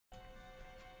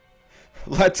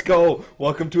Let's go!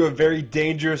 Welcome to a very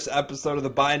dangerous episode of the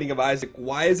Binding of Isaac.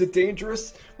 Why is it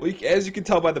dangerous? Well, as you can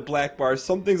tell by the black bars,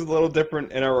 something's a little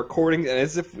different in our recording, and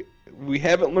as if we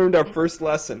haven't learned our first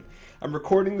lesson. I'm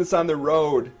recording this on the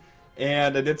road,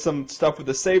 and I did some stuff with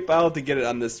the save file to get it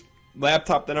on this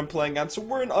laptop that I'm playing on, so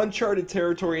we're in uncharted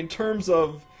territory in terms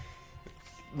of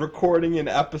recording an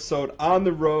episode on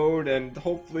the road, and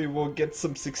hopefully we'll get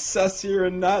some success here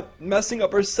and not messing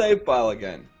up our save file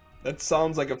again. That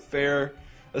sounds like a fair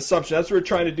assumption. That's what we're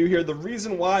trying to do here. The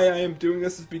reason why I am doing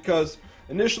this is because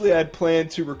initially I had planned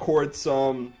to record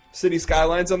some city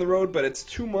skylines on the road, but it's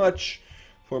too much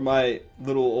for my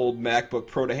little old MacBook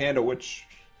Pro to handle, which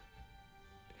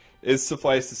is,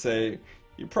 suffice to say,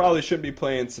 you probably shouldn't be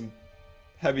playing some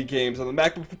heavy games on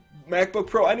the MacBook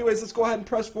Pro. Anyways, let's go ahead and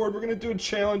press forward. We're going to do a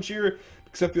challenge here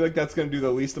because I feel like that's going to do the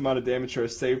least amount of damage to our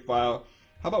save file.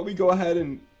 How about we go ahead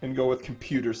and go with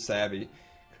computer savvy?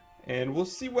 And we'll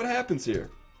see what happens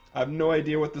here. I have no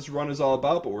idea what this run is all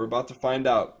about, but we're about to find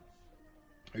out.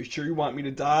 Are you sure you want me to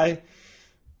die?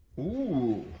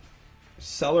 Ooh.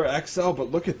 Seller XL, but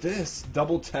look at this.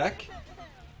 Double tech.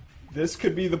 This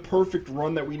could be the perfect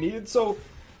run that we needed. So,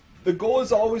 the goal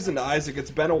is always in Isaac.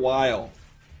 It's been a while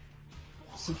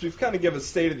since we've kind of given a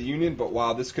State of the Union, but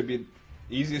wow, this could be the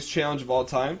easiest challenge of all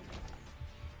time.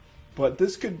 But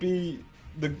this could be...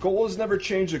 The goal has never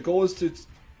changed. The goal is to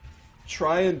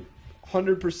try and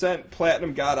 100%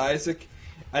 Platinum God Isaac.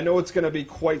 I know it's going to be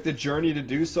quite the journey to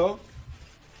do so,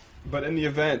 but in the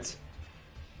event,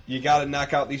 you got to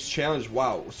knock out these challenges.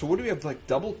 Wow, so what do we have, like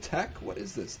double tech? What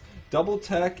is this? Double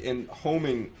tech and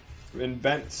homing and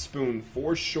bent spoon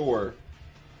for sure.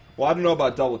 Well, I don't know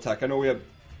about double tech. I know we have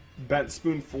bent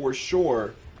spoon for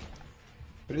sure,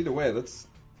 but either way, let's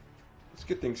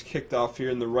get things kicked off here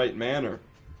in the right manner.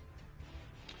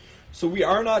 So we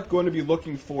are not going to be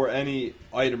looking for any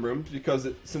item rooms because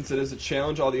since it is a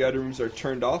challenge, all the item rooms are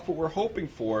turned off. What we're hoping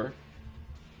for...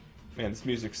 Man, this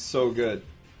music's so good.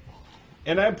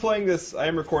 And I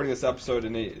am recording this episode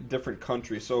in a different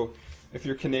country. So if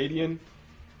you're Canadian,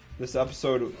 this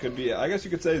episode could be, I guess you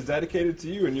could say, is dedicated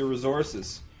to you and your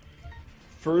resources.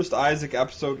 First Isaac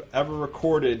episode ever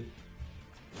recorded,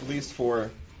 at least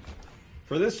for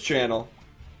this channel,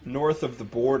 north of the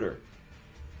border.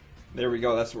 There we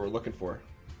go, that's what we're looking for.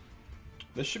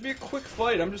 This should be a quick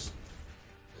fight. I'm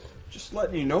just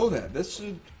letting you know that. This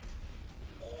should...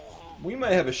 We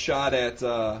might have a shot at,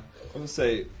 I'm going to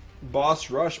say, boss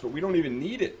rush, but we don't even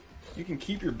need it. You can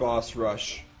keep your boss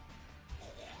rush.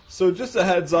 So just a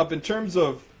heads up, in terms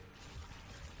of...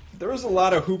 There was a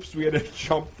lot of hoops we had to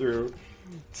jump through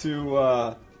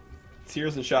to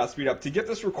tears and shot speed up to get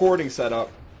this recording set up,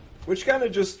 which kind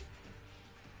of just...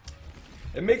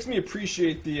 It makes me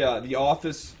appreciate the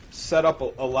office setup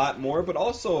a lot more, but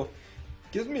also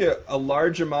gives me a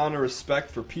large amount of respect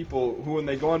for people who, when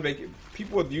they go on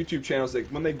people with YouTube channels, like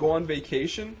when they go on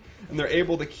vacation and they're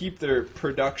able to keep their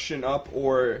production up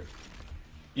or,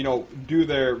 you know, do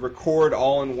their record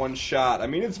all in one shot. I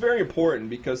mean, it's very important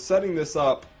because setting this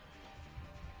up,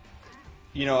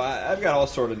 you know, I've got all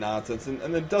sort of nonsense,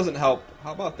 and it doesn't help.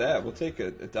 How about that? We'll take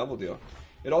a double deal.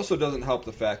 It also doesn't help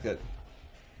the fact that...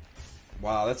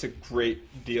 Wow, that's a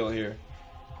great deal here.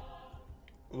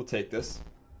 We'll take this.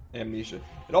 Amnesia.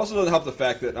 It also doesn't help the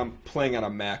fact that I'm playing on a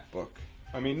MacBook.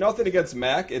 I mean, nothing against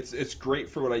Mac. It's great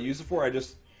for what I use it for. I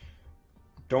just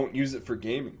don't use it for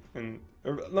gaming. And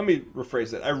let me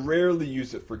rephrase that. I rarely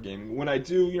use it for gaming. When I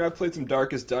do, you know, I've played some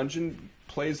Darkest Dungeon.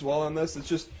 Plays well on this. It's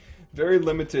just very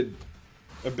limited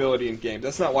ability in games.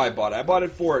 That's not why I bought it. I bought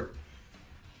it for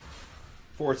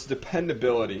its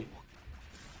dependability.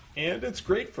 And it's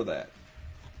great for that.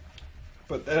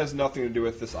 But that has nothing to do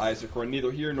with this Isaac run,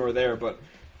 neither here nor there, but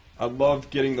I love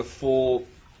getting the full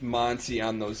Monty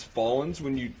on those Fallens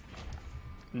when you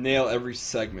nail every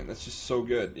segment. That's just so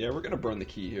good. Yeah, we're going to burn the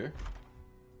key here.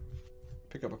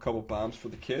 Pick up a couple bombs for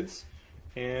the kids,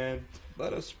 and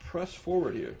let us press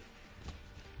forward here.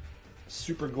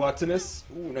 Super gluttonous.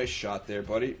 Ooh, nice shot there,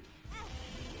 buddy.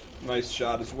 Nice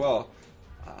shot as well.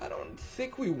 I don't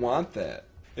think we want that.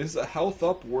 Is the health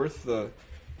up worth the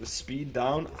speed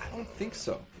down? I don't think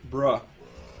so. Bruh.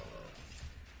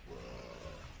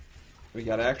 We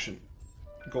got action.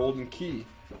 Golden key.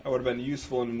 That would have been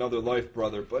useful in another life,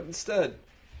 brother. But instead,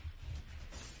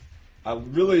 I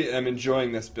really am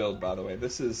enjoying this build, by the way.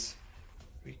 This is...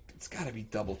 It's got to be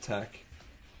double tech.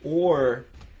 Or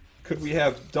could we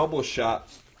have double shot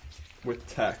with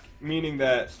tech? Meaning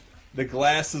that the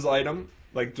glasses item,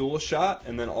 like dual shot,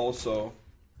 and then also...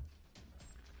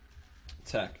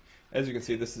 tech. As you can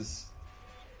see, this is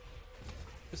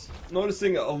just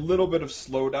noticing a little bit of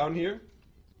slowdown here.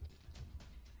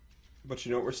 But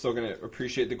you know what? We're still going to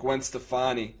appreciate the Gwen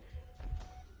Stefani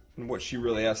and what she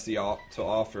really has to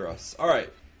offer us.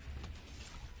 Alright.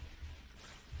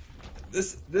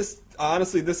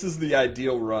 Honestly, this is the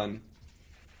ideal run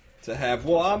to have.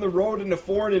 Well, on the road in a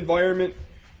foreign environment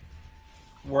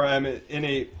where I'm in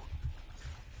a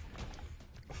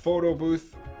photo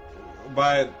booth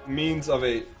by means of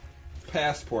a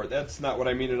passport. That's not what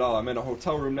I mean at all. I'm in a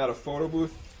hotel room, not a photo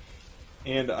booth.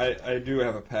 And I do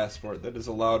have a passport that has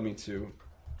allowed me to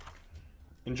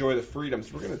enjoy the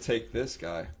freedoms. We're going to take this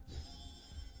guy.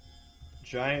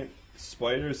 Giant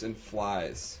spiders and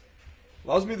flies.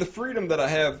 Allows me the freedom that I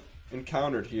have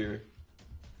encountered here.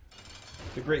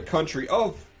 The great country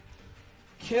of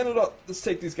Canada. Let's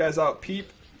take these guys out.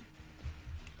 Peep.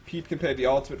 Peep can pay the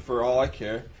ultimate for all I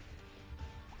care.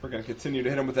 We're going to continue to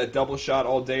hit him with that double shot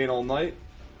all day and all night.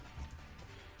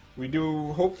 We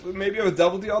do hopefully maybe have a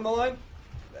double deal on the line.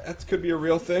 That could be a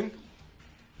real thing.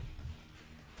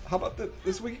 How about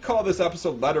this? We could call this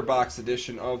episode Letterbox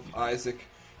Edition of Isaac.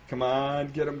 Come on,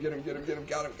 get him, get him, get him, get him.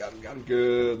 Got him, got him, got him.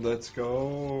 Good, let's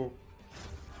go.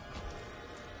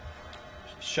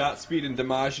 Shot speed and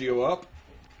DiMaggio up.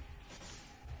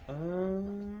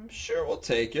 Sure, we'll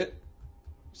take it.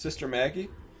 Sister Maggie,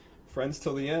 friends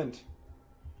till the end.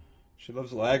 She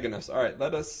loves lagging us. Alright,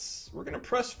 we're going to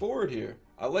press forward here.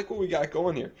 I like what we got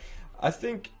going here. I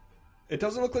think it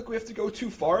doesn't look like we have to go too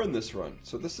far in this run.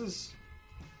 So this was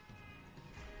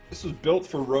built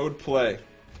for road play.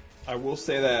 I will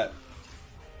say that.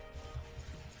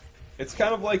 It's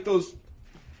kind of like those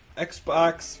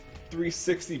Xbox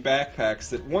 360 backpacks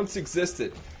that once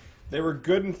existed. They were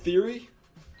good in theory,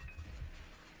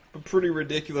 but pretty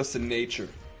ridiculous in nature.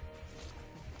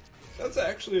 That's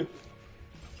actually a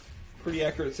pretty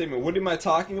accurate statement. What am I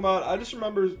talking about? I just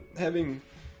remember having...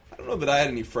 I don't know that I had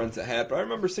any friends that had, but I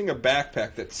remember seeing a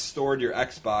backpack that stored your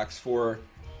Xbox for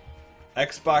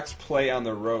Xbox Play on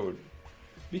the road.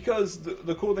 Because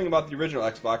the cool thing about the original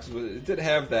Xbox was it did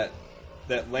have that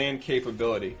LAN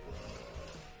capability.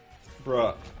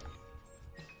 Bruh.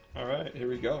 Alright, here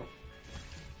we go.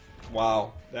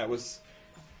 Wow, that was...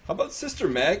 How about Sister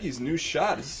Maggie's new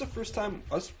shot? Is this the first time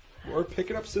we're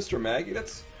picking up Sister Maggie?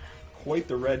 That's quite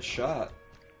the red shot.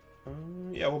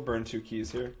 Yeah, we'll burn 2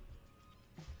 keys here.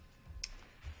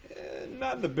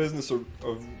 Not in the business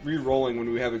of re-rolling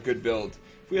when we have a good build.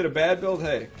 If we had a bad build,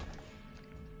 hey,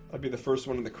 I'd be the first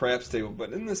one in the craps table.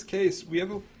 But in this case, we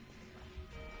have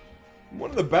one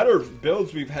of the better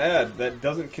builds we've had that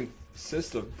doesn't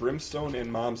consist of brimstone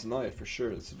and mom's knife, for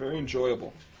sure. It's very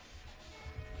enjoyable.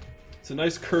 It's a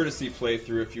nice courtesy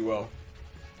playthrough, if you will.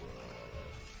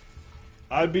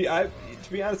 To be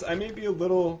honest, I may be a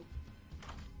little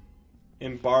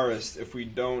embarrassed if we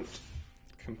don't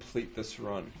complete this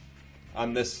run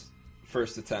on this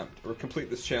first attempt, or complete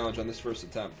this challenge on this first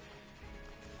attempt.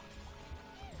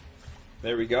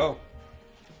 There we go.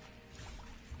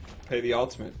 Pay the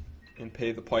ultimate and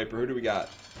pay the piper. Who do we got?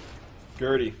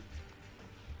 Gertie.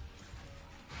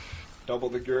 Double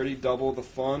the Gertie, double the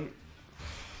fun.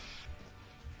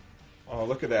 Oh,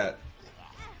 look at that.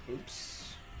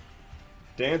 Oops.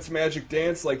 Dance magic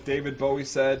dance, like David Bowie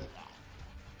said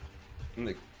in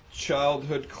the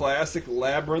childhood classic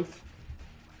Labyrinth.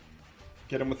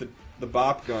 Get him with the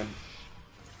bop gun.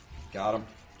 Got him.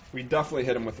 We definitely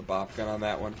hit him with the bop gun on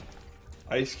that one.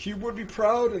 Ice Cube would be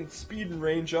proud, and speed and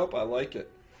range up. I like it.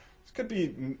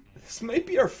 This might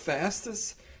be our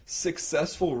fastest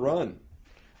successful run.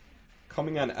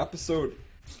 Coming on episode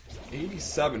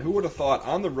 87. Who would have thought,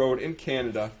 on the road in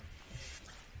Canada,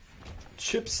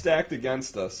 chips stacked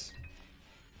against us.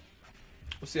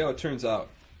 We'll see how it turns out.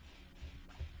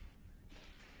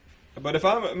 But if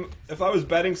I was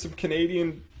betting some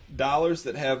Canadian dollars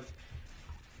that have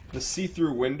the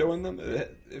see-through window in them,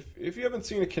 if you haven't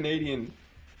seen a Canadian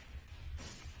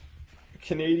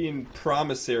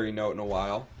promissory note in a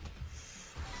while,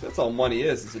 that's all money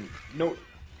is a note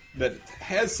that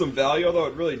has some value, although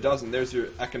it really doesn't. There's your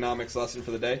economics lesson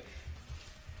for the day.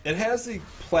 It has a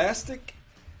plastic,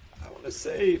 I want to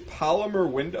say polymer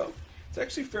window. It's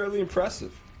actually fairly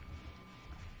impressive.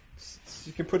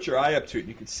 You can put your eye up to it and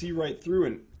you can see right through,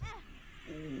 and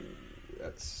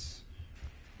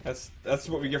that's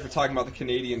what we get for talking about the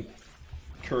Canadian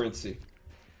currency,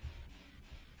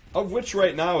 of which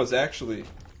right now is actually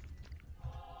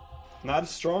not as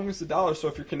strong as the dollar. So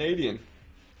if you're Canadian,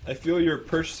 I feel your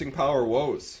purchasing power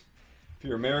woes. If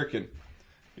you're American,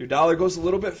 your dollar goes a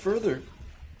little bit further,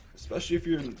 especially if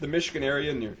you're in the Michigan area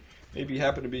and you maybe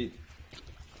happen to be,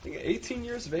 I think, 18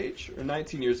 years of age or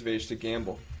 19 years of age to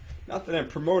gamble. Not that I'm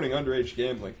promoting underage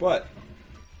gambling, but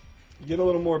You get a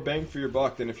little more bang for your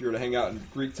buck than if you were to hang out in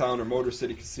Greektown or Motor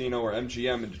City Casino or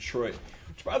MGM in Detroit.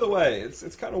 Which, by the way,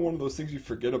 it's kind of one of those things you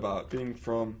forget about being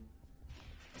from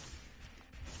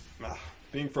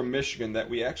Michigan, that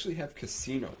we actually have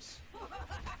casinos.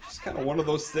 It's kind of one of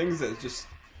those things that just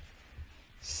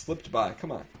slipped by.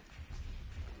 Come on.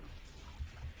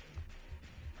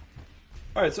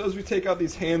 Alright, so as we take out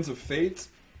these Hands of Fate,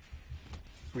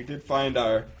 we did find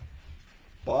our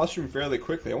boss room fairly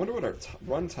quickly. I wonder what our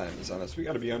run time is on this. We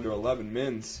got to be under 11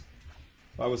 mins.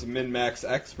 If I was a min-max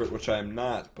expert, which I am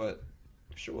not, but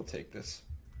sure, we'll take this.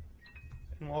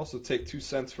 And we'll also take 2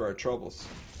 cents for our troubles.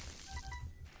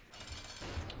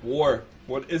 War.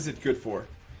 What is it good for?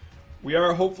 We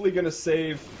are hopefully going to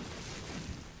save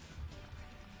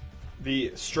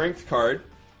the strength card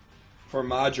for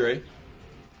Madre.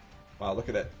 Wow, look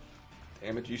at that.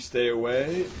 Damn it, you stay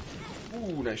away.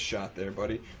 Ooh, nice shot there,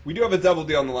 buddy. We do have a double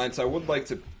deal on the line, so I would like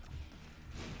to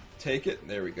take it.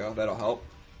 There we go. That'll help.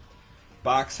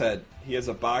 Box head. He has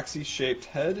a boxy-shaped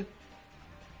head.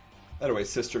 That away,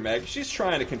 Sister Meg. She's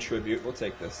trying to contribute. We'll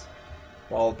take this.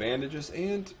 Wall of bandages,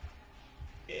 and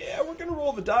yeah, we're going to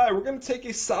roll the die. We're going to take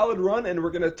a solid run, and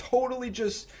we're going to totally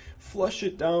just flush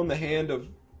it down the Hand of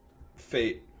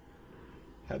Fate.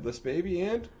 Headless Baby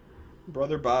and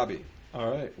Brother Bobby.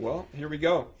 Alright, well, here we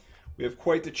go. We have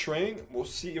quite the train. We'll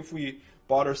see if we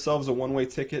bought ourselves a one-way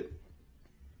ticket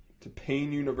to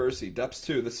Payne University. Depths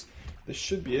 2. This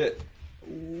should be it.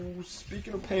 Ooh,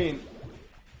 speaking of Payne.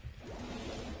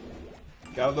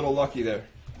 Got a little lucky there.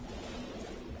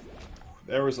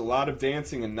 There was a lot of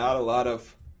dancing and not a lot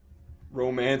of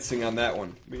romancing on that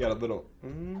one. We got a little...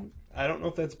 I don't know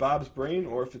if that's Bob's brain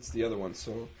or if it's the other one,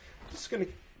 so I'm just going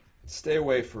to stay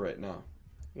away for right now.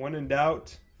 When in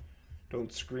doubt,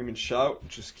 don't scream and shout.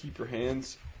 Just keep your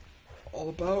hands all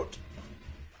about.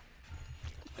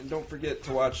 And don't forget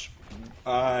to watch...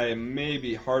 I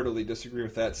maybe heartily disagree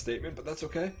with that statement, but that's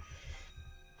okay.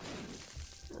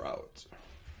 Route.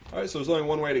 Alright, so there's only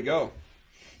one way to go.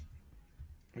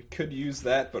 We could use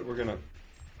that, but we're going to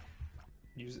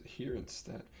use it here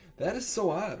instead. That is so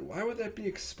odd. Why would that be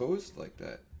exposed like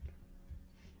that?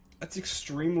 That's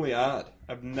extremely odd.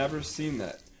 I've never seen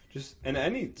that. Just in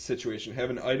any situation, have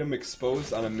an item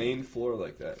exposed on a main floor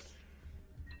like that.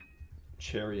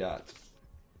 Chariot.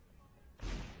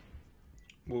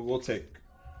 We'll take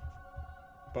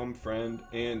Bum Friend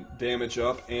and damage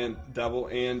up and Devil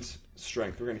and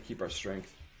strength. We're going to keep our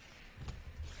strength.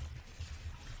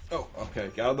 Oh, okay.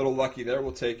 Got a little lucky there.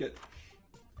 We'll take it.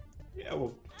 Yeah,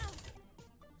 we'll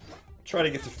try to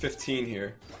get to 15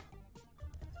 here.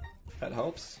 That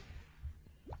helps.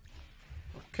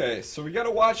 Okay, so we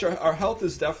gotta watch. Our health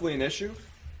is definitely an issue.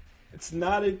 It's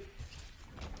not a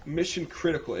mission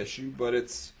critical issue, but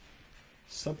it's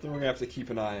something we're gonna have to keep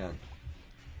an eye on.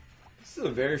 This is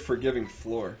a very forgiving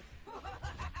floor. I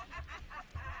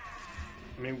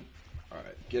mean,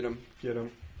 alright, get him, get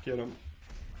him, get him.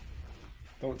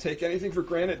 Don't take anything for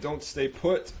granted, don't stay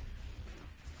put.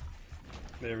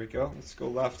 There we go, let's go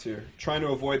left here. Trying to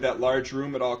avoid that large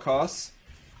room at all costs.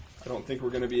 I don't think we're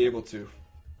gonna be able to.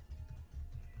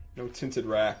 No tinted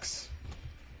racks.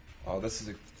 Oh, this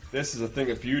is a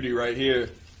thing of beauty right here.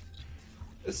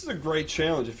 This is a great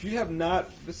challenge. If you have not,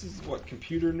 this is what,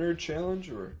 Computer Nerd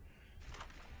Challenge or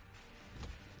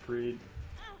Agreed.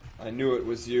 I knew it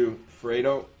was you,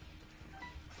 Fredo.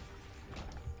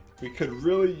 We could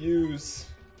really use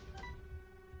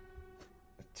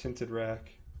a tinted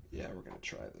rack. Yeah, we're gonna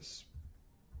try this.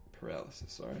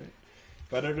 Paralysis, alright.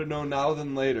 Better to know now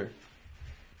than later.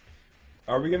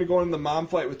 Are we going to go in the mom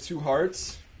fight with 2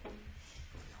 hearts?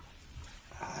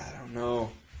 I don't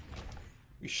know.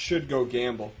 We should go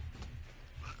gamble.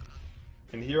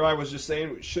 And here I was just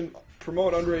saying we shouldn't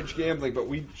promote underage gambling, but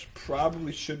we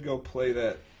probably should go play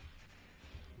that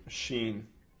machine.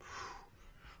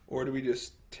 Or do we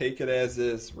just take it as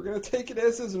is? We're going to take it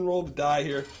as is and roll the die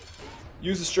here.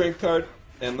 Use the strength card,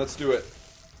 and let's do it.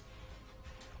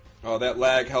 Oh, that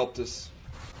lag helped us.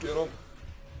 Get him.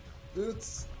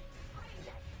 It's...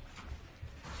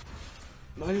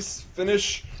 nice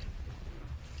finish.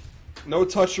 No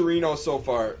toucherino so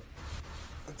far.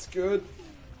 That's good.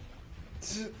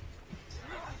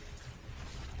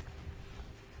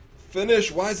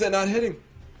 Finish. Why is that not hitting?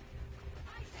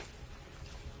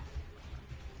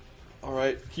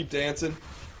 Alright, keep dancing.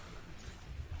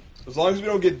 As long as we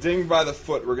don't get dinged by the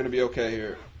foot, we're going to be okay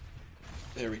here.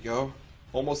 There we go.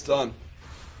 Almost done.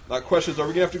 Now questions, are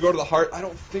we going to have to go to the heart? I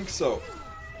don't think so.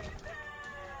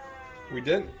 We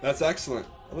didn't? That's excellent.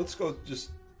 Let's go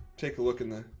just take a look in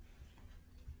the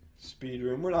speed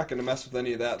room. We're not going to mess with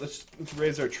any of that. Let's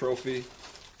raise our trophy.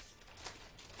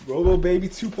 Robo Baby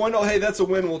 2.0. Hey, that's a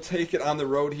win. We'll take it on the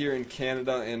road here in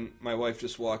Canada. And my wife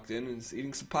just walked in and is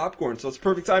eating some popcorn. So it's a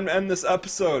perfect time to end this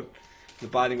episode. The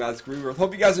Binding of Isaac Rebirth.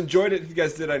 Hope you guys enjoyed it. If you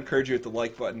guys did, I encourage you to hit the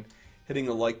like button. Hitting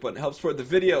the like button helps support the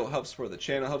video, helps support the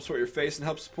channel, helps support your face, and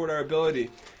helps support our ability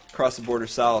to cross the border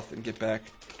south and get back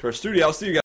to our studio. I'll see you guys.